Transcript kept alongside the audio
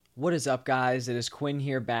What is up, guys? It is Quinn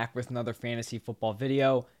here, back with another fantasy football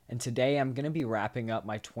video, and today I'm going to be wrapping up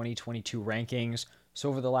my 2022 rankings. So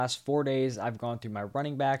over the last 4 days, I've gone through my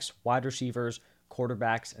running backs, wide receivers,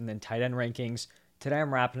 quarterbacks, and then tight end rankings. Today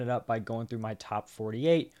I'm wrapping it up by going through my top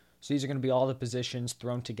 48. So these are going to be all the positions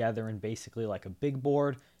thrown together in basically like a big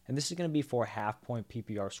board, and this is going to be for half point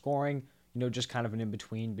PPR scoring, just kind of an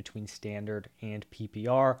in-between between standard and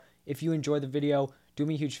PPR. If you enjoy the video, do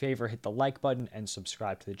me a huge favor, hit the like button and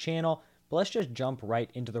subscribe to the channel. But let's just jump right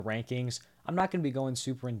into the rankings. I'm not going to be going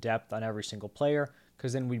super in depth on every single player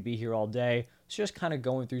because then we'd be here all day. So just kind of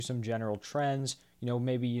going through some general trends,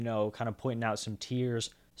 maybe, kind of pointing out some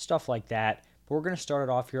tiers, stuff like that. But we're going to start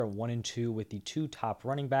it off here at 1 and 2 with the two top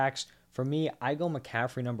running backs. For me, I go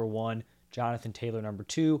McCaffrey number 1, Jonathan Taylor number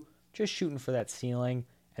 2, just shooting for that ceiling.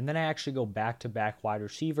 And then I actually go back-to-back wide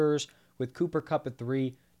receivers with Cooper Kupp at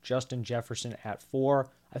 3, Justin Jefferson at 4.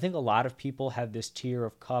 I think a lot of people have this tier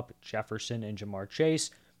of Kupp, Jefferson, and Ja'Marr Chase.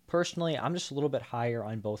 Personally, I'm just a little bit higher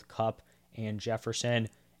on both Kupp and Jefferson.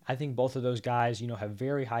 I think both of those guys, have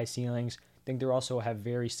very high ceilings. I think they also have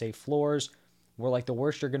very safe floors, where like the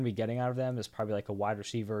worst you're going to be getting out of them is probably like a wide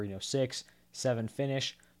receiver, 6, 7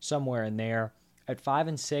 finish, somewhere in there. At 5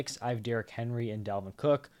 and 6, I have Derrick Henry and Dalvin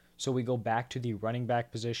Cook. So we go back to the running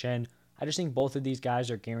back position. I just think both of these guys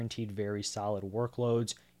are guaranteed very solid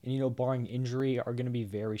workloads. And, barring injury, are going to be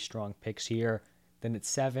very strong picks here. Then at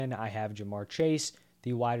 7, I have Ja'Marr Chase,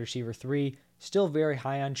 the wide receiver 3. Still very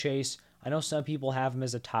high on Chase. I know some people have him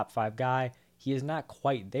as a top 5 guy. He is not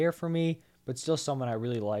quite there for me, but still someone I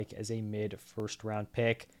really like as a mid-first round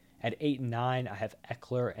pick. At 8 and 9, I have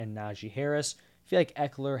Eckler and Najee Harris. I feel like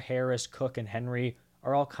Eckler, Harris, Cook, and Henry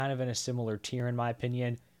are all kind of in a similar tier in my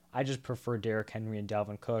opinion. I just prefer Derrick Henry and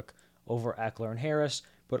Dalvin Cook over Eckler and Harris,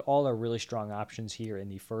 but all are really strong options here in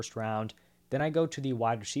the first round. Then I go to the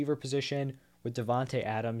wide receiver position with Davante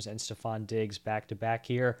Adams and Stephon Diggs back-to-back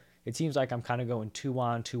here. It seems like I'm kind of going 2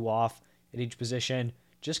 on, 2 off at each position,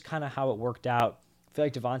 just kind of how it worked out. I feel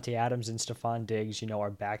like Davante Adams and Stephon Diggs, are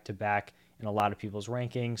back-to-back in a lot of people's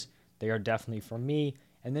rankings. They are definitely for me.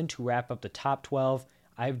 And then to wrap up the top 12,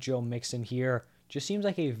 I have Joe Mixon here. Just seems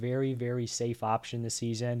like a very, very safe option this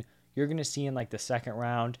season. You're going to see in like the second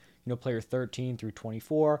round, player 13 through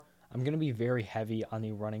 24. I'm going to be very heavy on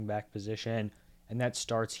the running back position, and that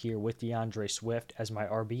starts here with DeAndre Swift as my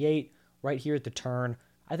RB8 right here at the turn.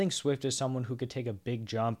 I think Swift is someone who could take a big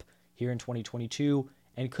jump here in 2022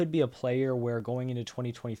 and could be a player where going into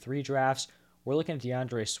 2023 drafts, we're looking at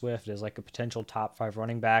DeAndre Swift as like a potential top 5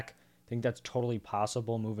 running back. I think that's totally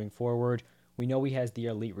possible moving forward. We know he has the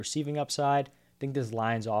elite receiving upside. I think this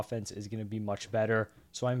Lions offense is going to be much better,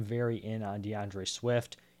 so I'm very in on DeAndre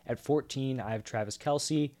Swift. At 14, I have Travis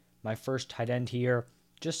Kelce, my first tight end here.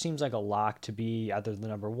 Just seems like a lock to be either the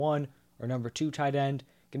number 1 or number 2 tight end.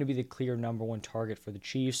 Going to be the clear number 1 target for the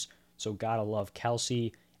Chiefs, so gotta love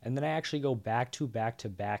Kelce. And then I actually go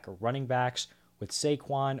back-to-back running backs with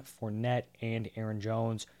Saquon, Fournette, and Aaron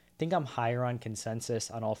Jones. I think I'm higher on consensus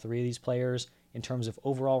on all 3 of these players in terms of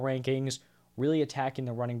overall rankings. Really attacking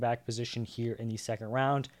the running back position here in the second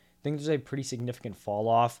round. I think there's a pretty significant fall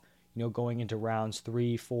off, going into rounds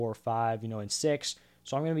 3, 4, 5, and 6.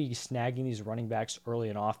 So I'm going to be snagging these running backs early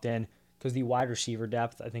and often because the wide receiver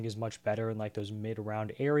depth I think is much better in like those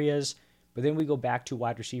mid-round areas. But then we go back to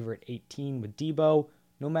wide receiver at 18 with Debo.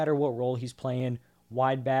 No matter what role he's playing,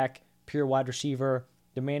 wide back, pure wide receiver,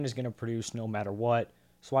 the man is going to produce no matter what.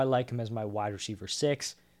 So I like him as my wide receiver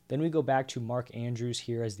 6. Then we go back to Mark Andrews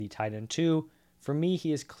here as the tight end 2. For me,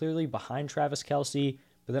 he is clearly behind Travis Kelce,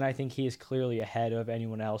 but then I think he is clearly ahead of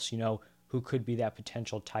anyone else, who could be that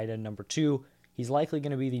potential tight end number 2. He's likely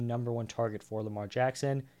going to be the number 1 target for Lamar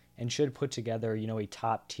Jackson and should put together, a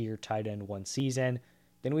top tier tight end 1 season.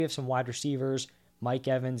 Then we have some wide receivers, Mike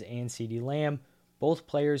Evans and CeeDee Lamb, both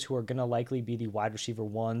players who are going to likely be the wide receiver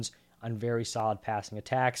 1s on very solid passing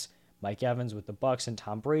attacks. Mike Evans with the Bucs and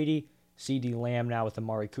Tom Brady, CeeDee Lamb now with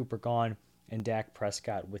Amari Cooper gone, and Dak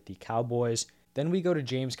Prescott with the Cowboys. Then we go to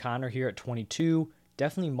James Conner here at 22.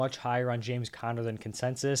 Definitely much higher on James Conner than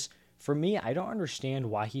consensus. For me, I don't understand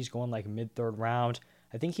why he's going like mid-third round.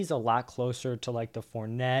 I think he's a lot closer to like the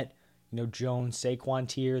Fournette, Jones, Saquon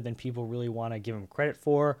tier than people really want to give him credit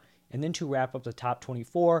for. And then to wrap up the top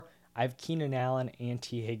 24, I have Keenan Allen and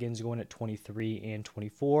T. Higgins going at 23 and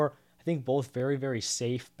 24. I think both very, very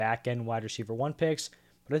safe back-end wide receiver 1 picks.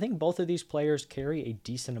 But I think both of these players carry a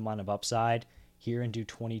decent amount of upside here into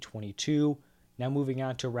 2022. Now moving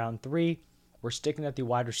on to round 3, we're sticking at the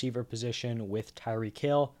wide receiver position with Tyreek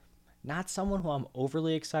Hill. Not someone who I'm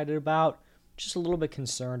overly excited about, just a little bit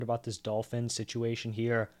concerned about this Dolphins situation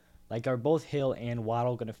here. Like, are both Hill and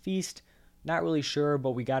Waddle going to feast? Not really sure,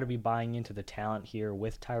 but we got to be buying into the talent here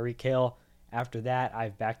with Tyreek Hill. After that, I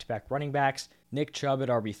have back-to-back running backs, Nick Chubb at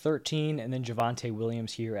RB13, and then Javonte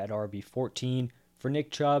Williams here at RB14. For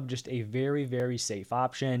Nick Chubb, just a very, very safe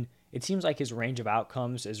option. It seems like his range of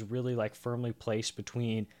outcomes is really like firmly placed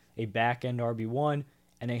between a back-end RB1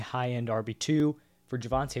 and a high-end RB2. For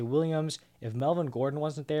Javonte Williams, if Melvin Gordon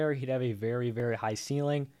wasn't there, he'd have a very, very high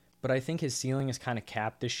ceiling. But I think his ceiling is kind of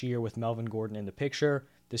capped this year with Melvin Gordon in the picture.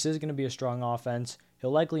 This is going to be a strong offense.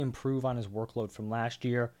 He'll likely improve on his workload from last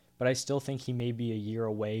year, but I still think he may be a year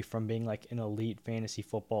away from being like an elite fantasy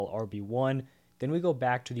football RB1. Then we go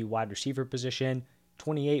back to the wide receiver position.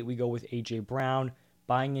 28, we go with A.J. Brown.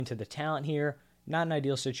 Buying into the talent here, not an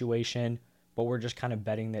ideal situation, but we're just kind of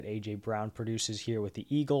betting that A.J. Brown produces here with the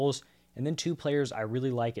Eagles. And then two players I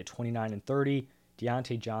really like at 29 and 30,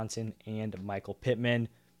 Deontay Johnson and Michael Pittman.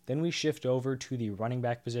 Then we shift over to the running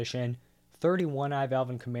back position. 31, I have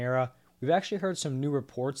Alvin Kamara. We've actually heard some new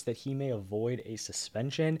reports that he may avoid a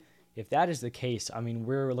suspension. If that is the case, I mean,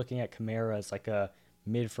 we're looking at Kamara as like a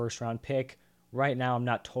mid-first round pick. Right now, I'm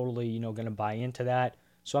not totally, going to buy into that.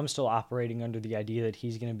 So I'm still operating under the idea that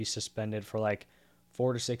he's going to be suspended for like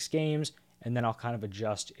 4 to 6 games, and then I'll kind of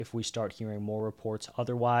adjust if we start hearing more reports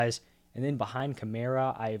otherwise. And then behind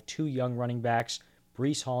Kamara, I have two young running backs,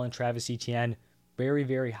 Breece Hall and Travis Etienne. Very,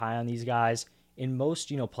 very high on these guys. In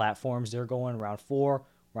most, platforms, they're going round 4,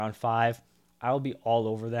 round 5. I'll be all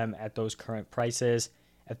over them at those current prices.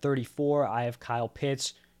 At 34, I have Kyle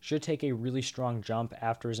Pitts. Should take a really strong jump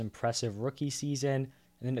after his impressive rookie season.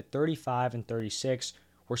 And then at 35 and 36,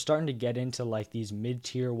 we're starting to get into like these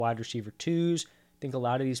mid-tier wide receiver 2s. I think a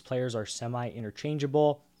lot of these players are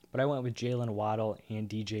semi-interchangeable, but I went with Jalen Waddle and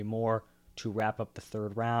DJ Moore to wrap up the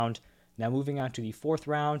third round. Now moving on to the fourth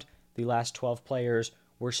round, the last 12 players,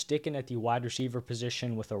 we're sticking at the wide receiver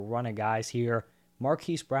position with a run of guys here.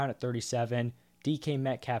 Marquise Brown at 37, DK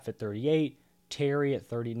Metcalf at 38, Terry at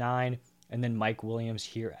 39, and then Mike Williams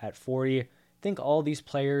here at 40. I think all these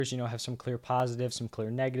players, have some clear positives, some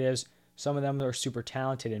clear negatives. Some of them are super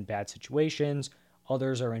talented in bad situations.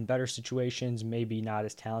 Others are in better situations, maybe not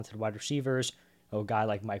as talented wide receivers. A guy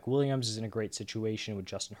like Mike Williams is in a great situation with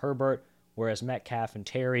Justin Herbert, whereas Metcalf and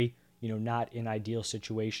Terry, not in ideal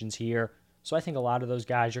situations here. So I think a lot of those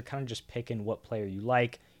guys, you're kind of just picking what player you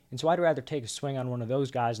like. And so I'd rather take a swing on one of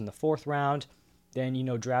those guys in the fourth round than,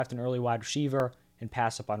 draft an early wide receiver and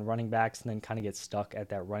pass up on running backs and then kind of get stuck at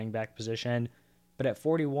that running back position. But at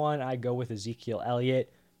 41, I go with Ezekiel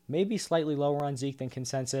Elliott. Maybe slightly lower on Zeke than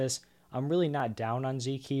consensus. I'm really not down on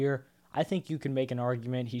Zeke here. I think you can make an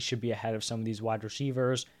argument he should be ahead of some of these wide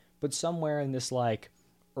receivers, but somewhere in this like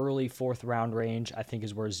early fourth round range, I think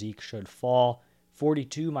is where Zeke should fall.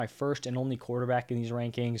 42, my first and only quarterback in these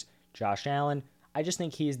rankings, Josh Allen. I just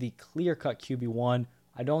think he is the clear-cut QB1.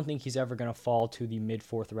 I don't think he's ever going to fall to the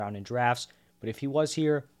mid-fourth round in drafts, but if he was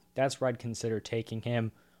here, that's where I'd consider taking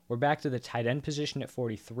him. We're back to the tight end position at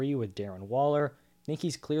 43 with Darren Waller. I think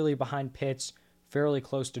he's clearly behind Pitts, fairly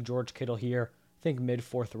close to George Kittle here. I think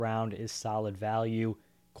mid-fourth round is solid value.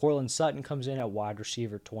 Courtland Sutton comes in at wide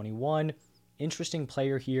receiver 21. Interesting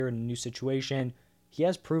player here in a new situation. He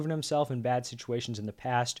has proven himself in bad situations in the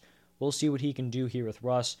past. We'll see what he can do here with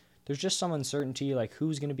Russ. There's just some uncertainty, like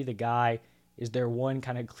who's going to be the guy. Is there one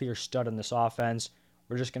kind of clear stud in this offense?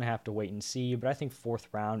 We're just going to have to wait and see, but I think fourth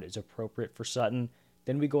round is appropriate for Sutton.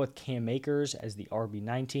 Then we go with Cam Akers as the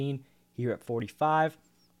RB19 here at 45.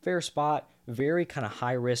 Fair spot, very kind of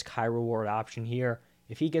high risk, high reward option here.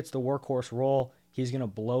 If he gets the workhorse role, he's going to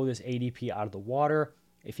blow this ADP out of the water.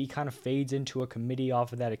 If he kind of fades into a committee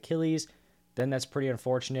off of that Achilles, then that's pretty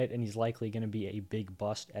unfortunate, and he's likely going to be a big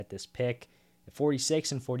bust at this pick. At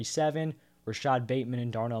 46 and 47, Rashad Bateman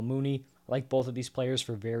and Darnell Mooney. I like both of these players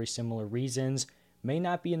for very similar reasons. May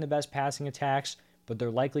not be in the best passing attacks, but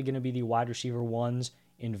they're likely going to be the wide receiver ones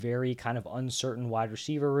in very kind of uncertain wide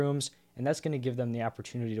receiver rooms, and that's going to give them the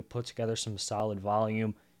opportunity to put together some solid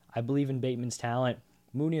volume. I believe in Bateman's talent.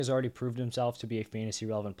 Mooney has already proved himself to be a fantasy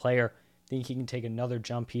relevant player. I think he can take another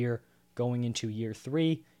jump here going into year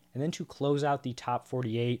 3. And then to close out the top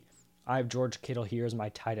 48, I have George Kittle here as my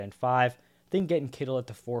tight end 5. I think getting Kittle at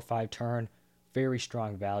the 4-5 turn, very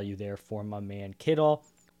strong value there for my man Kittle.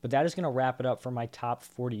 But that is going to wrap it up for my top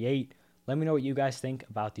 48. Let me know what you guys think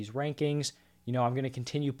about these rankings. I'm going to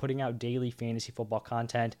continue putting out daily fantasy football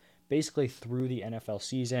content basically through the NFL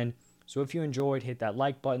season. So if you enjoyed, hit that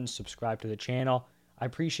like button, subscribe to the channel. I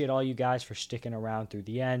appreciate all you guys for sticking around through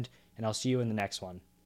the end, and I'll see you in the next one.